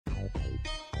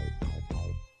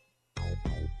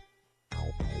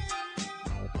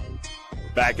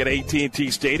Back at AT&T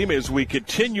Stadium as we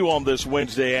continue on this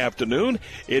Wednesday afternoon.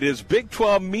 It is Big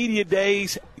 12 Media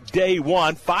Days, Day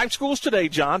 1. 5 schools today,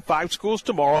 John, 5 schools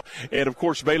tomorrow. And, of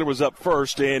course, Baylor was up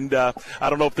first. And I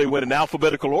don't know if they went in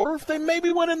alphabetical order, if they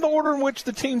maybe went in the order in which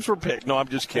the teams were picked. No, I'm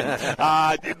just kidding.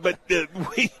 But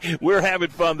we're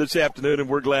having fun this afternoon, and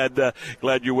we're glad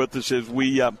you're with us as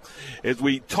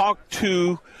we talk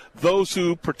to those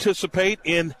who participate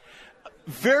in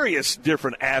various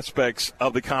different aspects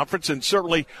of the conference, and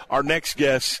certainly our next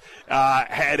guest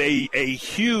had a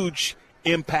huge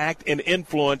impact and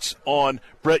influence on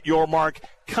Brett Yormark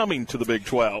coming to the Big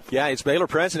 12. Yeah, it's Baylor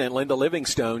president Linda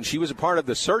Livingstone. She was a part of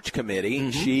the search committee.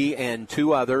 Mm-hmm. She and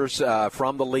 2 others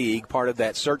from the league, part of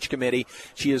that search committee.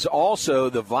 She is also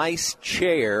the vice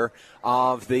chair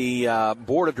of the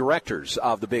board of directors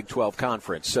of the Big 12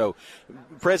 Conference. So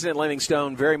President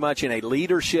Livingstone very much in a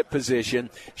leadership position.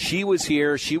 She was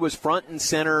here. She was front and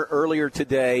center earlier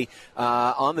today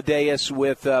on the dais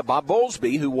with Bob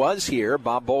Bowlesby, who was here.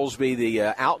 Bob Bowlesby, the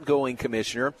outgoing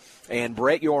commissioner, and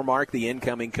Brett Yormark, the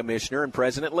incoming commissioner, and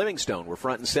President Livingstone were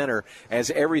front and center as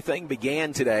everything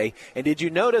began today. And did you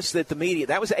notice that the media,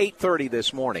 that was 8:30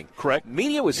 this morning. Correct.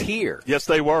 Media was here. Yes,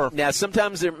 they were. Now,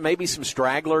 sometimes there may be some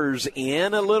stragglers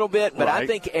in a little bit, but right. I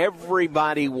think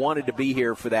everybody wanted to be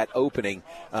here for that opening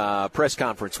press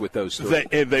conference with those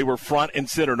 3. They were front and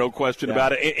center, no question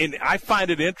about it. And I find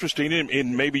it interesting,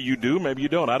 and maybe you do, maybe you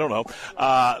don't, I don't know,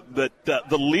 that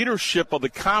the leadership of the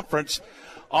conference,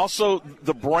 also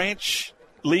the branch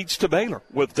leads to Baylor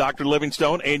with Dr.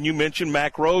 Livingstone, and you mentioned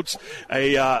Mack Rhodes,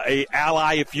 a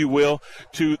ally, if you will,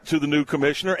 to the new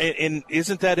commissioner. And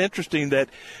isn't that interesting that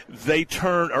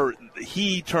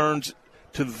he turns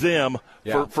to them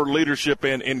for leadership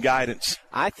and guidance?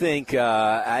 I think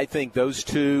those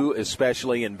 2,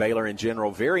 especially in Baylor in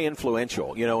general, very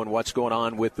influential, in what's going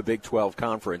on with the Big 12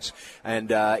 Conference. And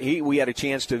we had a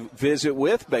chance to visit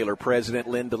with Baylor President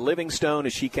Linda Livingstone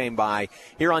as she came by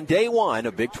here on day 1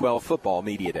 of Big 12 Football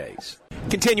Media Days.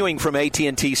 Continuing from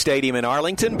AT&T Stadium in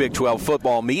Arlington, Big 12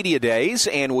 Football Media Days,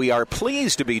 and we are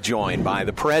pleased to be joined by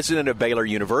the president of Baylor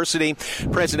University,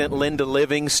 President Linda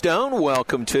Livingstone.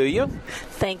 Welcome to you.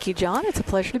 Thank you, John. It's a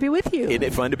pleasure to be with you. Isn't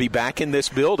it fun to be back in this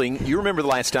building? You remember the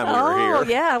last time we were here. Oh,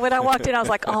 yeah. When I walked in, I was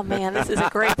like, oh, man, this is a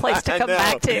great place to come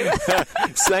back to.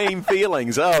 Same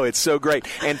feelings. Oh, it's so great.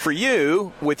 And for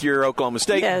you, with your Oklahoma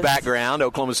State background,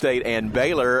 Oklahoma State and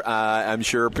Baylor, I'm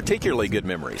sure particularly good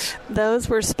memories. Those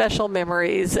were special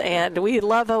memories, and we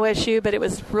love OSU, but it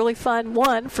was really fun,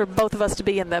 one, for both of us to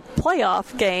be in the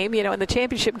playoff game, in the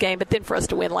championship game, but then for us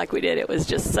to win like we did. It was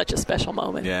just such a special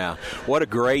moment. Yeah. What a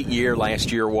great year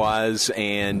last year was,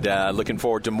 and looking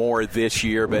forward to more this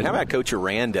year. But how about Coach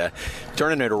Aranda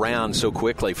turning it around so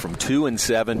quickly from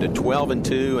 2-7 to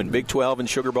 12-2 and Big 12 and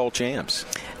Sugar Bowl champs?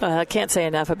 Can't say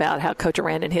enough about how Coach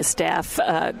Aranda and his staff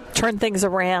turned things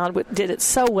around, did it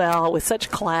so well with such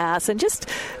class, and just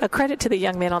a credit to the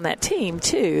young men on that team,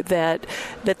 too, that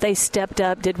they stepped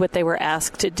up, did what they were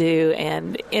asked to do,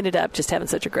 and ended up just having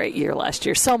such a great year last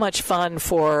year. So much fun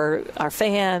for our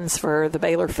fans, for the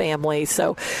Baylor family.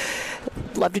 So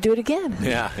love to do it again.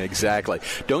 Yeah, exactly.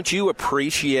 Don't you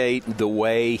appreciate the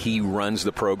way he runs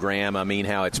the program? I mean,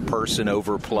 how it's person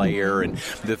over player and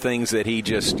the things that he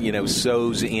just,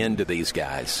 sows into these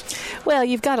guys. Well,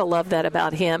 you've got to love that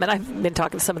about him. And I've been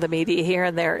talking to some of the media here,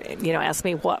 and they're, ask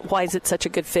me why is it such a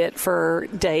good fit for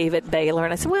Dave at Baylor?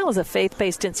 And I said, well, as a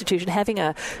faith-based institution, having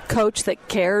a coach that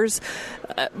cares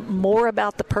more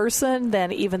about the person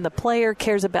than even the player,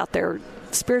 cares about their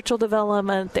spiritual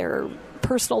development, their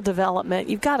personal development.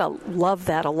 You've got to love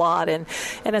that a lot. And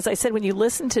as I said, when you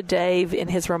listen to Dave in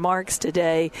his remarks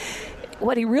today,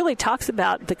 what he really talks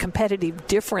about the competitive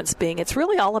difference being, it's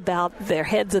really all about their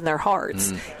heads and their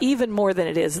hearts, even more than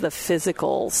it is the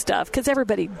physical stuff, because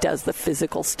everybody does the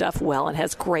physical stuff well and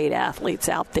has great athletes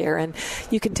out there. And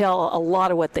you can tell a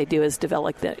lot of what they do is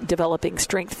developing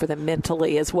strength for them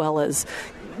mentally, as well as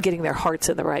getting their hearts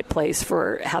in the right place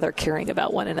for how they're caring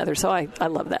about one another. So I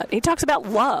love that. He talks about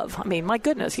love. I mean, my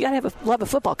goodness, you got to love a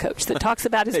football coach that talks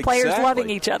about his players loving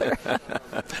each other.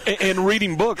 and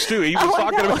reading books, too. He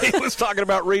was talking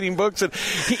about reading books, and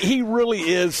he really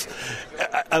is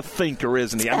a thinker,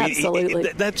 isn't he? I mean,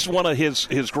 absolutely. That's one of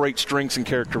his great strengths and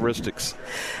characteristics.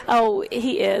 Oh,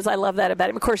 he is. I love that about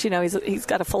him. Of course, he's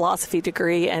got a philosophy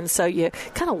degree, and so you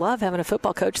kind of love having a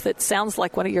football coach that sounds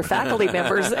like one of your faculty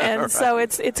members. And right. So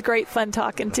it's great fun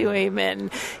talking to him, and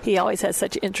he always has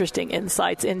such interesting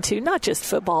insights into not just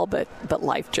football, but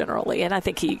life generally. And I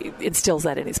think he instills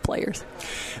that in his players.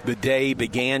 The day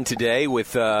began today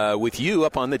with you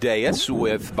up on the dais conference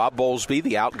with Bob Bowlesby,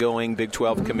 the outgoing Big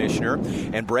 12 commissioner,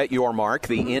 and Brett Yormark,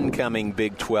 the incoming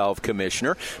Big 12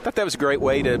 commissioner. I thought that was a great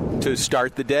way to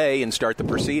start the day and start the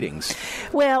proceedings.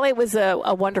 Well, it was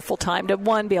a wonderful time to,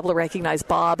 one, be able to recognize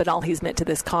Bob and all he's meant to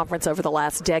this conference over the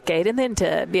last decade, and then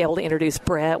to be able to introduce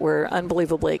Brett. We're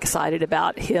unbelievably excited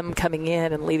about him coming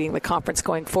in and leading the conference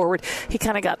going forward. He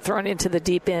kind of got thrown into the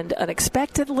deep end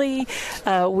unexpectedly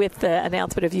with the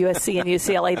announcement of USC and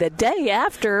UCLA the day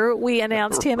after we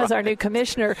announced him as our new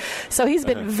commissioner. So he's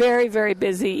been very, very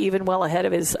busy, even well ahead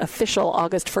of his official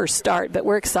August 1st start. But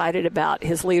we're excited about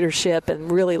his leadership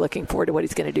and really looking forward to what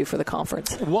he's going to do for the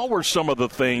conference. What were some of the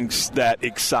things that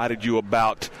excited you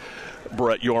about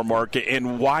Brett Yormark,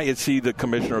 and why is he the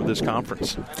commissioner of this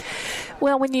conference?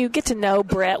 Well, when you get to know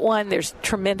Brett, one, there's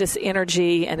tremendous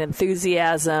energy and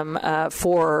enthusiasm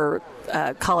for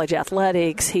college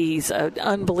athletics. He's an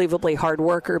unbelievably hard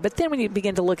worker. But then when you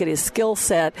begin to look at his skill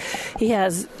set, he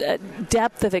has a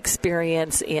depth of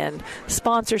experience in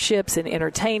sponsorships and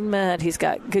entertainment. He's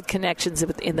got good connections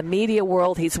in the media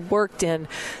world. He's worked in,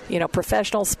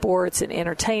 professional sports and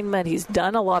entertainment. He's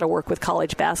done a lot of work with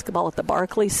college basketball at the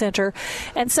Barclays Center.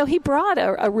 And so he brought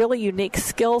a really unique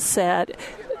skill set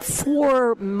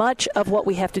for much of what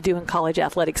we have to do in college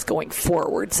athletics going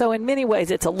forward. So in many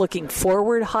ways, it's a looking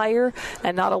forward hire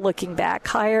and not a looking back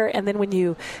hire. And then when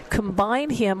you combine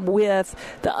him with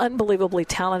the unbelievably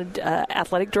talented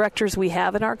athletic directors we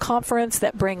have in our conference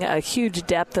that bring a huge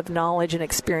depth of knowledge and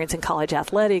experience in college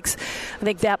athletics, I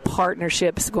think that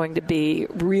partnership is going to be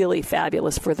really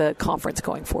fabulous for the conference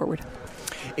going forward.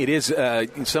 It is,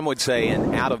 some would say,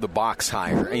 an out-of-the-box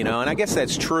hire, and I guess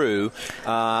that's true.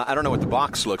 I don't know what the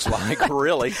box looks like,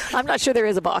 really. I'm not sure there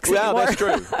is a box anymore. Well, that's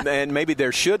true, and maybe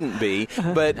there shouldn't be.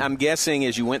 But I'm guessing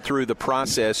as you went through the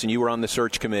process and you were on the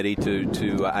search committee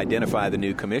to identify the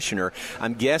new commissioner,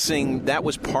 I'm guessing that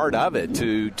was part of it,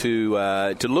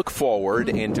 to look forward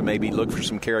and to maybe look for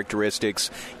some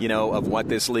characteristics, of what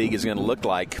this league is going to look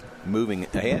like moving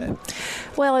ahead.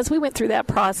 Well, as we went through that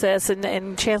process,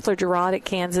 and Chancellor Girard at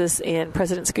Kansas and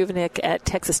President Skuvnik at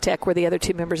Texas Tech were the other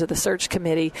two members of the search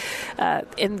committee,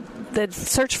 and the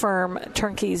search firm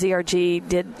Turnkey ZRG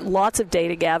did lots of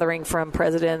data gathering from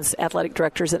presidents, athletic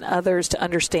directors, and others to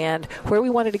understand where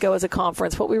we wanted to go as a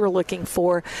conference, what we were looking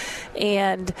for.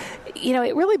 And,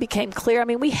 it really became clear. I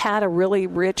mean, we had a really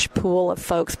rich pool of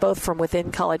folks, both from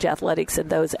within college athletics and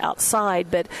those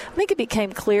outside. But I think it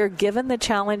became clear, given the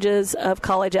challenges of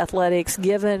college athletics,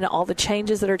 given all the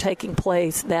changes that are taking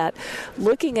place, that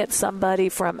looking at somebody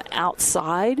from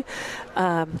outside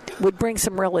would bring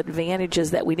some real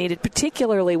advantages that we needed,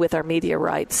 particularly with our media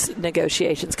rights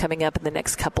negotiations coming up in the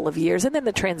next couple of years. And then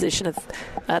the transition of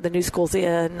the new schools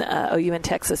in, OU and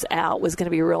Texas out, was going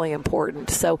to be really important.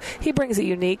 So he brings a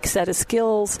unique set of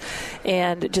skills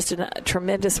and just a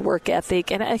tremendous work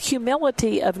ethic and a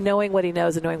humility of knowing what he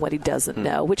knows and knowing what he doesn't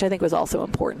know, which I think was also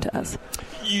important to us.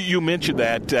 You mentioned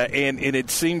that, and it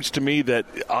seems to me that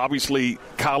obviously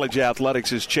college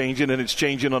athletics is changing, and it's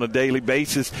changing on a daily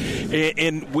basis,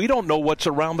 and we don't know what's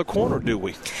around the corner, do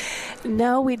we?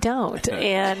 No, we don't.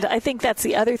 And I think that's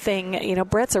the other thing.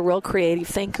 Brett's a real creative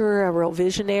thinker, a real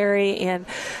visionary. And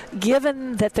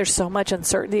given that there's so much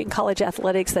uncertainty in college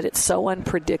athletics, that it's so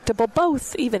unpredictable,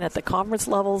 both even at the conference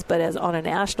levels, but as on a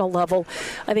national level,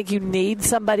 I think you need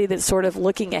somebody that's sort of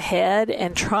looking ahead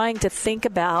and trying to think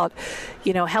about,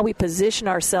 how we position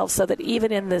ourselves so that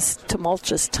even in this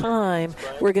tumultuous time,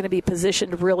 we're going to be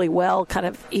positioned really well, kind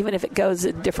of even if it goes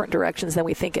in different directions than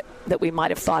that we might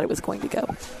have thought it was going to go.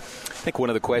 I think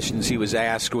one of the questions he was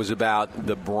asked was about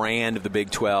the brand of the Big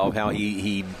 12, how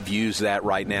he views that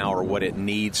right now or what it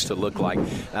needs to look like.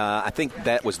 I think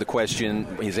that was the question.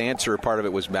 His answer, part of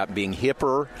it was about being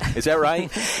hipper. Is that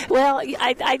right? Well,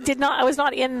 I did not. I was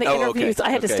not in the interviews. Okay.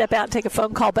 I had to step out and take a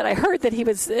phone call, but I heard that he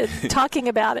was talking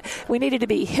about we needed to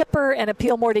be hipper and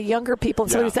appeal more to younger people.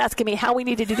 And so he was asking me how we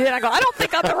needed to do it. And I go, I don't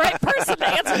think I'm the right person to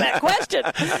answer that question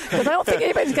because I don't think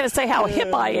anybody's going to say how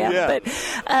hip I am. Yeah.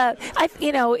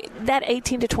 But that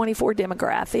 18 to 24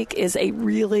 demographic is a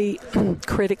really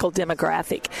critical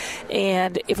demographic.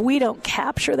 And if we don't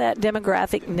capture that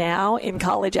demographic now in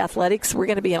college athletics, we're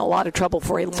going to be in a lot of trouble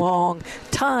for a long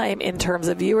time in terms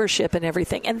of viewership and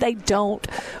everything. And they don't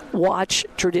watch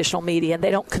traditional media and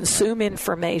they don't consume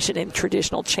information in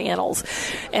traditional channels.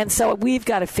 And so we've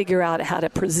got to figure out how to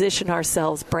position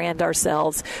ourselves, brand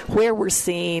ourselves, where we're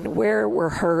seen, where we're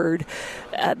heard,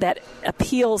 that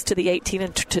appeals to the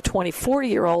 18 to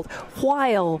 24-year-old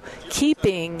while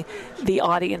keeping the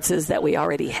audiences that we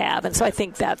already have. And so I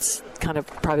think that's kind of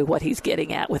probably what he's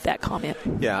getting at with that comment.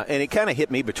 Yeah, and it kind of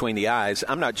hit me between the eyes.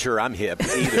 I'm not sure I'm hip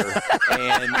either,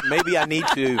 and maybe I need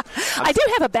to. I do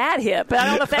have a bad hip, but I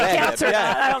don't know if that counts or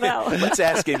not. I don't know. Let's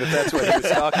ask him if that's what he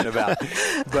was talking about.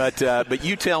 But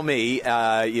you tell me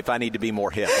if I need to be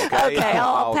more hip. Okay,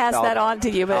 I'll pass that on to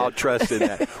you. But I'll trust in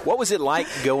that. What was it like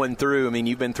going through? I mean,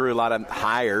 you've been through a lot of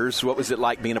hires. What was it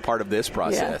like being a part of this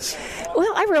process? Yeah.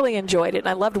 Well, I really enjoyed it, and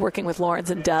I loved working with Lawrence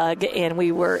and Doug, and we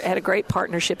had a great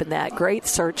partnership in that. Great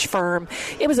search firm.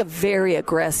 It was a very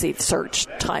aggressive search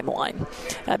timeline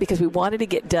because we wanted to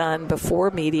get done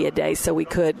before Media Day so we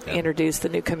could introduce the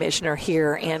new commissioner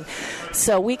here. And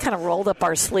so we kind of rolled up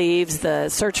our sleeves. The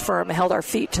search firm held our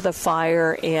feet to the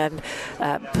fire and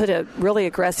put a really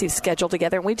aggressive schedule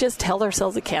together. And we just held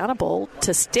ourselves accountable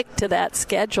to stick to that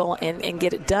schedule and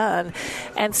get it done.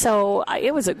 And so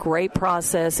it was a great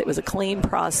process. It was a clean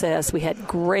process. We had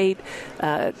great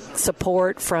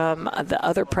support from the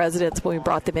other presidents when we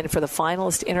brought them in for the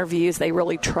finalist interviews. They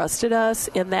really trusted us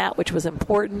in that, which was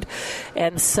important.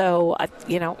 And so,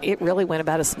 it really went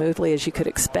about as smoothly as you could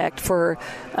expect for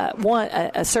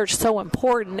a search so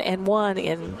important and one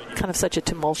in kind of such a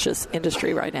tumultuous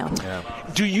industry right now. Yeah.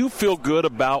 Do you feel good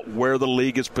about where the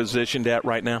league is positioned at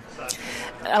right now?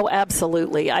 Oh,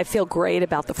 absolutely. I feel great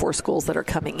about the 4 schools that are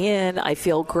coming in. I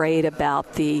feel great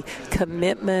about the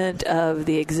commitment of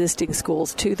the existing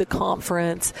schools to the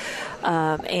conference,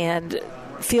 and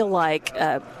feel like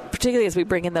particularly as we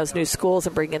bring in those new schools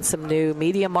and bring in some new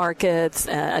media markets,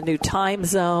 a new time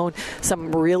zone,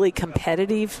 some really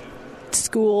competitive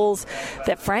schools,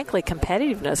 that frankly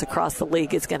competitiveness across the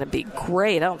league is going to be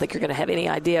great. I don't think you're going to have any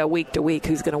idea week to week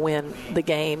who's going to win the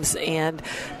games, and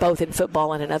both in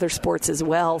football and in other sports as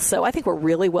well. So I think we're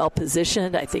really well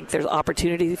positioned. I think there's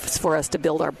opportunities for us to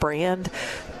build our brand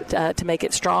to make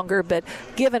it stronger. But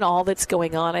given all that's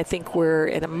going on, I think we're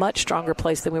in a much stronger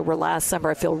place than we were last summer.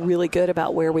 I feel really good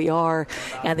about where we are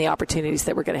and the opportunities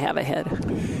that we're going to have ahead.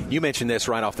 You mentioned this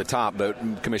right off the top,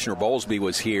 but Commissioner Bowlesby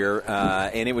was here,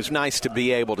 and it was nice to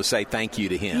be able to say thank you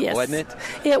to him, yes, wasn't it?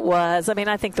 It was. I mean,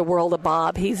 I think the world of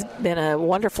Bob. He's been a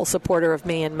wonderful supporter of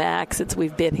me and Max since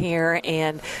we've been here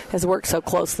and has worked so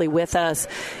closely with us.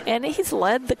 And he's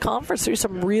led the conference through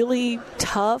some really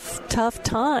tough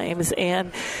times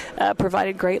and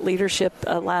provided great leadership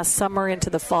last summer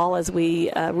into the fall as we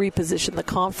repositioned the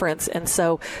conference. And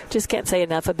so just can't say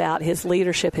enough about his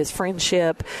leadership, his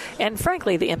friendship, and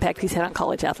frankly, the impact he's had on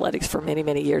college athletics for many,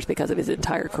 many years because of his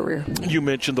entire career. You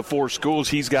mentioned the 4 schools.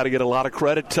 He's got to get a lot of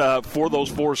credit for those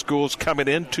 4 schools coming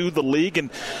into the league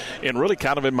and really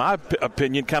kind of, in my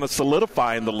opinion, kind of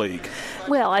solidifying the league.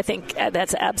 Well, I think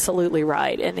that's absolutely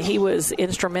right. And he was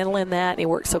instrumental in that. And he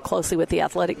worked so closely with the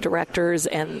athletic directors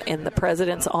and the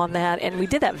presidents on that. And we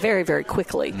did that very, very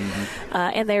quickly. Mm-hmm.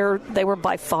 And they were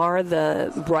by far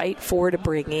the right 4 to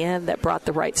bring in that brought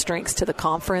the right strengths to the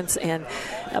conference. And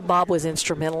Bob was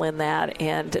instrumental in that.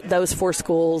 And those 4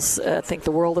 schools think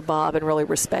the world of Bob and really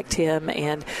respect him.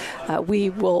 And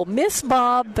we will miss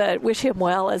Bob, but wish him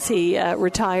well as he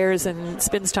retires and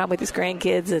spends time with his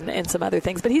grandkids and some other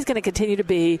things. But he's going to continue to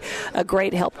be a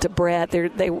great help to Brett.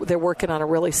 They're working on a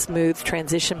really smooth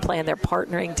transition plan. They're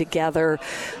partnering together.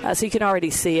 So you can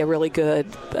already see a really good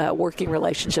working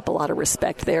relationship, a lot of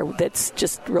respect there that's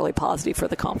just really positive for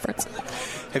the conference.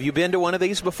 Have you been to one of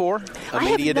these before? I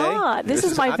have not. This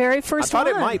is my very first one.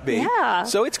 I thought it might be. Yeah.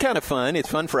 So it's kind of fun. It's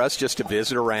fun for us just to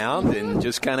visit around and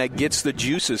just kind of gets the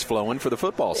juices flowing for the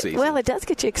football season. Well, it does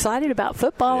get you excited about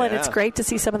football, and it's great to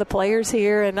see some of the players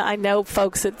here. And I know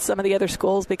folks at some of the other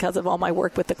schools because of all my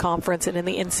work with the conference and in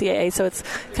the NCAA, so it's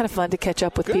kind of fun to catch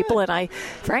up with people. And I,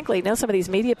 frankly, know some of these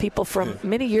media people from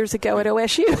many years ago at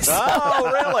OSU. So.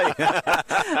 Oh,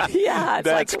 really? Yeah.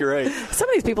 That's great. Some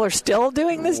of these people are still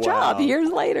doing this job years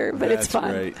later, but it's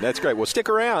fun. Great. That's great. Well, stick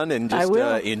around and just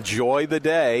enjoy the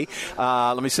day.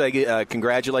 Let me say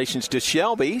congratulations to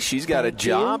Shelby. She's got a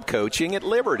job coaching at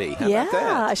Liberty. How about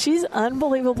that? She's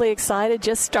unbelievably excited.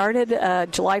 Just started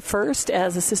July 1st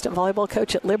as assistant volleyball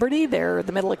coach at Liberty. They're in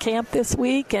the middle of camp this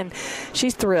week, and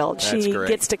she's thrilled. She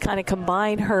gets to kind of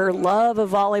combine her love of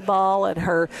volleyball and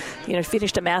her,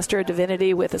 finished a Master of Divinity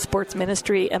opportunity with a sports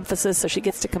ministry emphasis, so she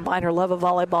gets to combine her love of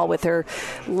volleyball with her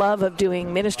love of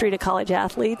doing ministry to college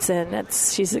athletes, and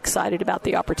she's excited about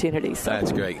the opportunity. So.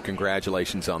 That's great.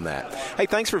 Congratulations on that. Hey,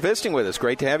 thanks for visiting with us.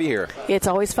 Great to have you here. It's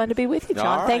always fun to be with you,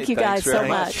 John. Right, thank you guys so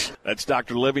much. That's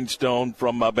Dr. Livingstone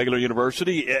from Baylor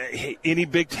University. Any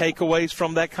big takeaways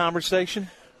from that conversation?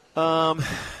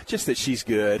 Just that she's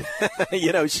good.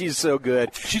 She's so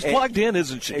good. She's plugged in,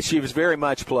 isn't she? She was very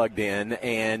much plugged in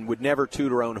and would never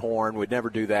toot her own horn, would never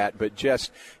do that, but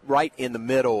just right in the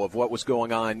middle of what was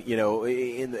going on,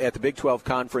 at the Big 12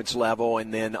 conference level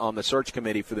and then on the search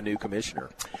committee for the new commissioner.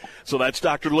 So that's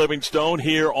Dr. Livingstone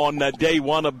here on day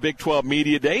one of Big 12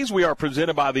 Media Days. We are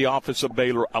presented by the Office of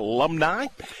Baylor Alumni,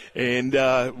 and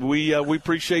we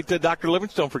appreciate Dr.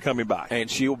 Livingstone for coming by. And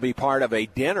she will be part of a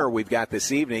dinner we've got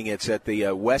this evening. It's at the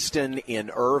Westin in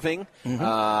Irving. Mm-hmm.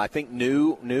 I think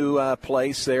new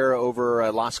place there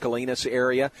over Las Colinas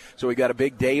area. So we've got a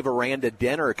big Dave Aranda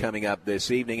dinner coming up this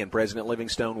evening, and President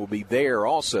Livingstone will be there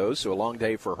also, so a long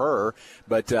day for her.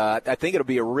 But I think it'll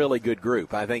be a really good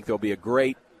group. I think there'll be a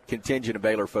great contingent of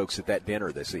Baylor folks at that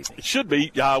dinner this evening. It should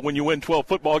be when you win 12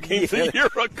 football games a year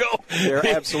ago. There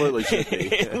absolutely should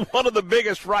be. One of the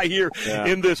biggest right here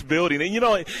in this building.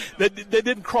 And, that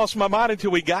didn't cross my mind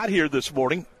until we got here this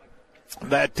morning.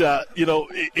 That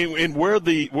in where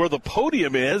the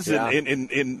podium is,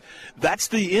 and that's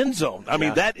the end zone. I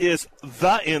mean, that is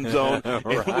the end zone in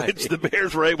which the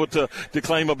Bears were able to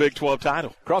claim a Big 12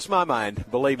 title. Crossed my mind,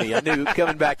 believe me. I knew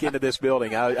coming back into this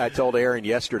building. I told Aaron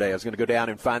yesterday I was going to go down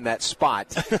and find that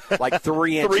spot, like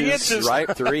 3 inches, 3 inches.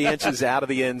 Right, 3 inches out of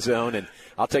the end zone, and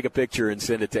I'll take a picture and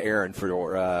send it to Aaron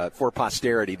for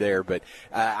posterity there. But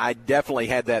I definitely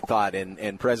had that thought,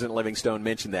 and President Livingstone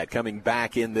mentioned that coming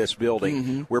back in this building.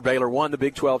 Mm-hmm. Where Baylor won the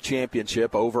Big 12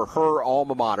 championship over her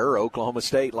alma mater, Oklahoma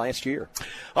State, last year.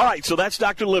 All right, so that's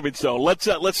Dr. Livingstone.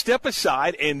 Let's step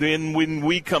aside, and then when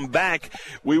we come back,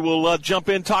 we will jump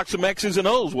in, talk some X's and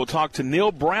O's. We'll talk to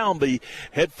Neil Brown, the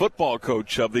head football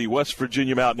coach of the West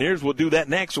Virginia Mountaineers. We'll do that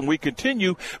next when we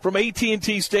continue from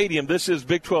AT&T Stadium. This is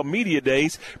Big 12 Media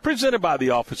Days, presented by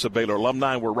the Office of Baylor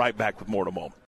Alumni. We're right back with more in a moment.